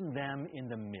teaching them in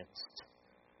the midst.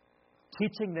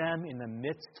 Teaching them in the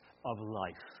midst of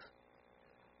life.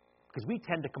 Because we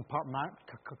tend to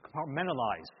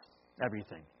compartmentalize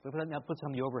everything. That puts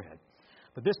on the overhead.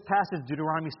 But this passage,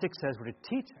 Deuteronomy 6, says we're to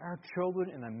teach our children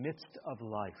in the midst of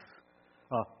life.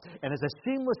 And as a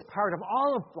seamless part of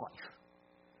all of life,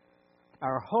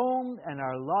 our home and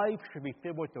our life should be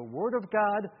filled with the Word of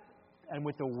God and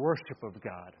with the worship of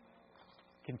God.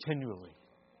 Continually.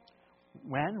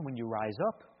 When you rise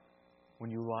up,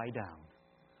 when you lie down,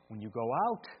 when you go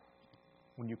out,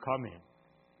 when you come in.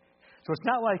 So it's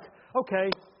not like,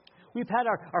 okay, we've had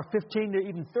our 15 to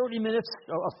even 30 minutes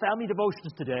of family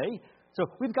devotions today, so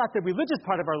we've got the religious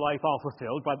part of our life all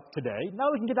fulfilled by today.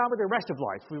 Now we can get on with the rest of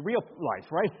life, the real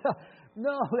life, right?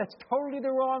 No, that's totally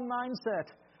the wrong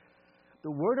mindset.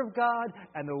 The Word of God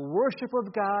and the worship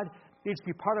of God needs to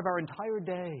be part of our entire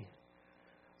day.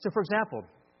 So, for example,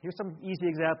 here's some easy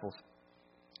examples.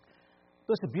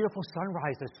 There's a beautiful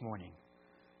sunrise this morning.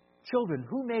 Children,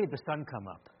 who made the sun come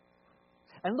up?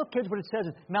 And look, kids, what it says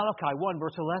in Malachi 1,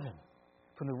 verse 11.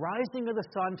 From the rising of the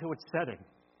sun to its setting,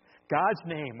 God's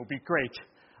name will be great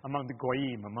among the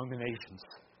goyim, among the nations.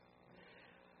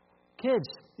 Kids,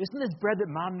 isn't this bread that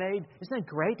Mom made, isn't it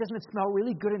great? Doesn't it smell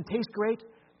really good and taste great?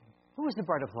 Who is the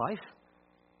bread of life?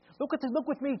 Look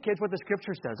with me, kids, what the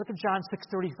Scripture says. Look at John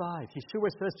 6:35.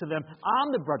 Yeshua says to them,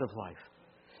 I'm the bread of life.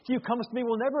 He who comes to me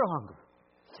will never hunger.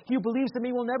 He who believes in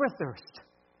me will never thirst.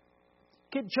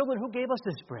 Children, who gave us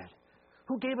this bread?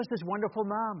 Who gave us this wonderful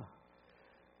mom?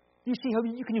 You see how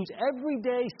you can use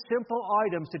everyday simple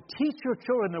items to teach your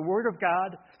children the Word of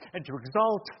God and to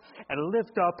exalt and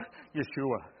lift up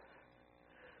Yeshua.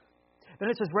 Then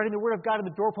it says, writing the Word of God on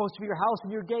the doorposts of your house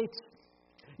and your gates.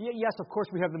 Yes, of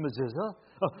course, we have the mezuzah,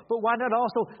 but why not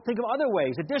also think of other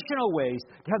ways, additional ways,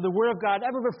 to have the Word of God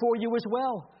ever before you as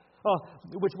well?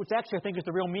 Which actually I think is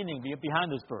the real meaning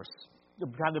behind this verse.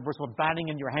 Behind the verse of binding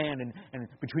in your hand and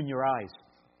between your eyes.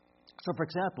 So, for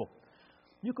example,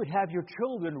 you could have your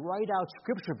children write out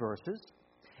Scripture verses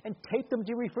and tape them to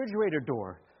your refrigerator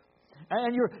door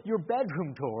and your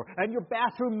bedroom door and your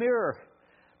bathroom mirror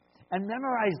and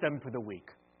memorize them for the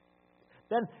week.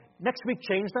 Then next week,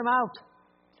 change them out.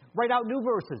 Write out new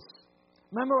verses.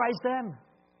 Memorize them.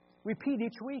 Repeat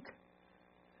each week.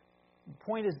 The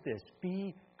point is this.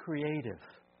 Be creative.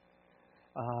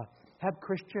 Have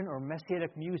Christian or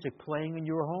Messianic music playing in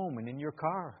your home and in your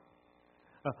car.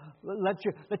 Let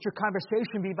your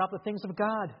conversation be about the things of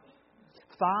God.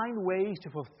 Find ways to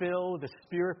fulfill the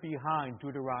spirit behind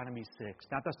Deuteronomy 6.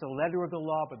 Not just the letter of the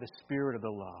law, but the spirit of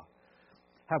the law.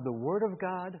 Have the Word of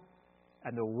God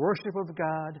and the worship of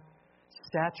God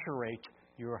saturate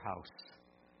your house.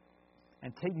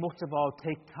 And most of all,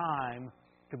 take time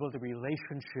to build a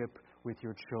relationship with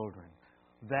your children.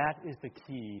 That is the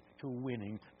key to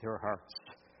winning their hearts.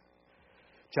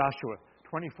 Joshua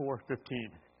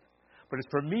 24:15. But as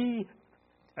for me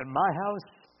and my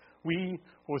house, we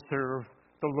will serve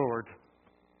the Lord.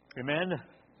 Amen?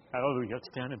 Hallelujah. Let's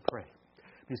stand and pray.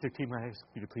 Music team, I ask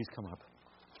you to please come up.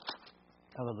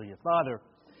 Hallelujah. Father,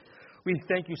 we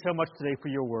thank you so much today for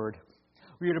your word.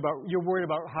 You're worried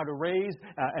about how to raise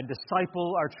and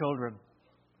disciple our children.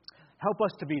 Help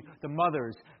us to be the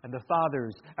mothers and the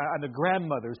fathers and the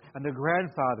grandmothers and the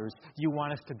grandfathers you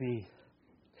want us to be.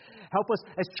 Help us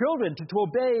as children to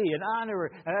obey and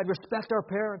honor and respect our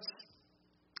parents.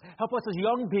 Help us as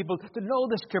young people to know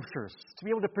the Scriptures, to be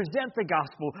able to present the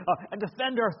gospel and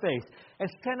defend our faith and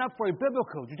stand up for a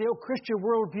biblical, Judeo-Christian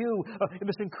worldview in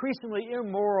this increasingly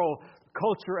immoral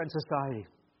culture and society.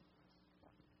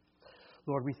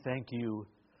 Lord, we thank you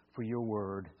for your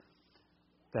word,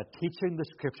 that teaching the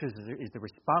Scriptures is the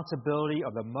responsibility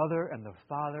of the mother and the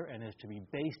father and is to be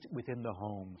based within the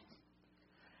home.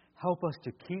 Help us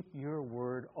to keep your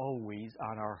word always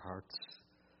on our hearts.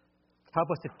 Help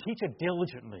us to teach it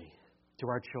diligently to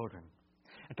our children.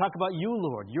 And talk about you,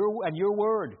 Lord, your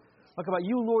word. Talk about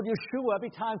you, Lord Yeshua, every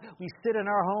time we sit in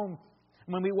our home,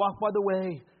 and when we walk by the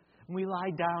way, when we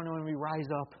lie down, and when we rise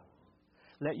up.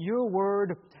 Let your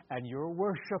word and your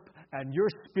worship and your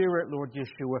spirit, Lord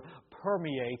Yeshua,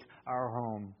 permeate our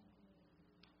home.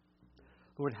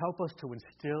 Lord, help us to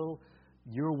instill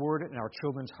your word in our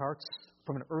children's hearts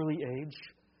from an early age,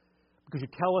 because you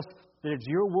tell us that it's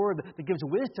your word that gives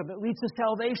wisdom, that leads to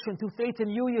salvation through faith in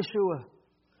you, Yeshua.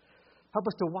 Help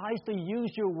us to wisely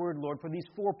use your word, Lord, for these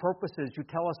four purposes you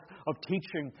tell us of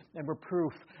teaching and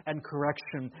reproof and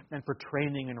correction and for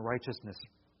training in righteousness.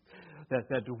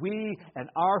 That we and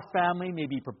our family may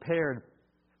be prepared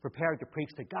to preach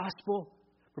the gospel,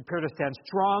 prepared to stand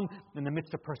strong in the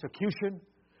midst of persecution,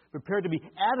 prepared to be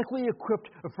adequately equipped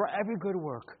for every good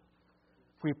work.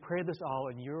 We pray this all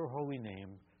in your holy name,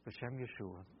 B'Shem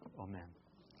Yeshua. Amen.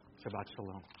 Shabbat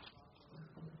Shalom.